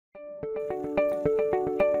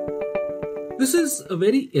This is a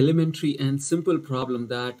very elementary and simple problem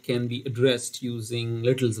that can be addressed using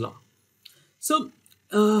Little's law. So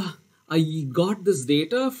I got this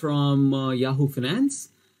data from Yahoo Finance.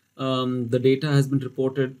 The data has been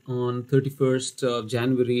reported on 31st of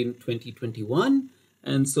January in 2021.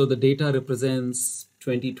 And so the data represents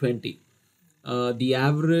 2020. The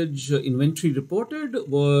average inventory reported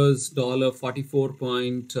was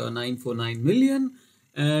 $44.949 million.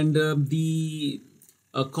 And the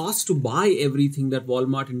cost to buy everything that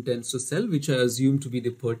Walmart intends to sell, which I assume to be the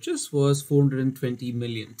purchase, was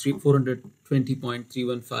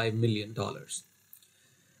 $420.315 million.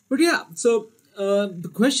 But yeah, so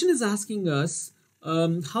the question is asking us,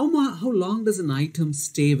 how long does an item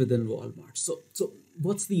stay within Walmart? So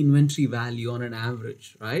what's the inventory value on an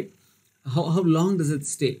average, right? How long does it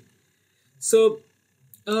stay? So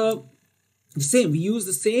we use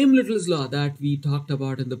the same Little's law that we talked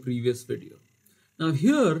about in the previous video. Now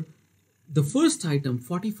here, the first item,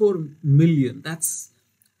 44 million, that's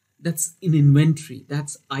in inventory,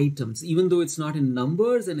 that's items. Even though it's not in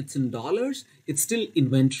numbers and it's in dollars, it's still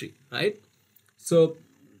inventory, right? So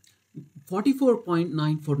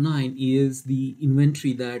 44.949 is the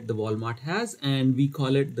inventory that the Walmart has, and we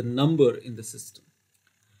call it the number in the system.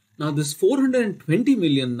 Now this 420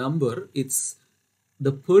 million number, it's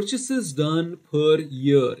the purchases done per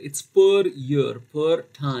year. It's per year, per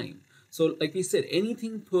time. So like we said,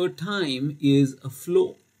 anything per time is a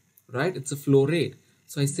flow, right? It's a flow rate.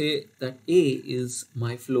 So I say that A is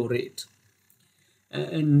my flow rate.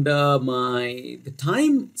 And the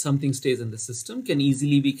time something stays in the system can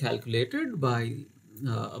easily be calculated by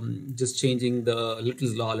just changing the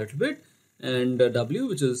Little's law a little bit. And W,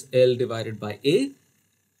 which is L divided by A,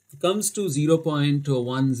 comes to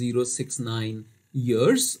 0.1069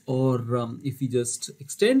 years, or if we just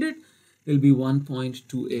extend it, will be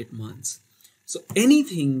 1.28 months. So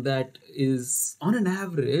anything that is on an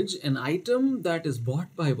average, an item that is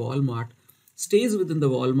bought by Walmart stays within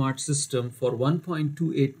the Walmart system for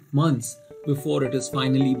 1.28 months before it is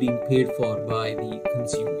finally being paid for by the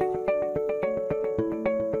consumer.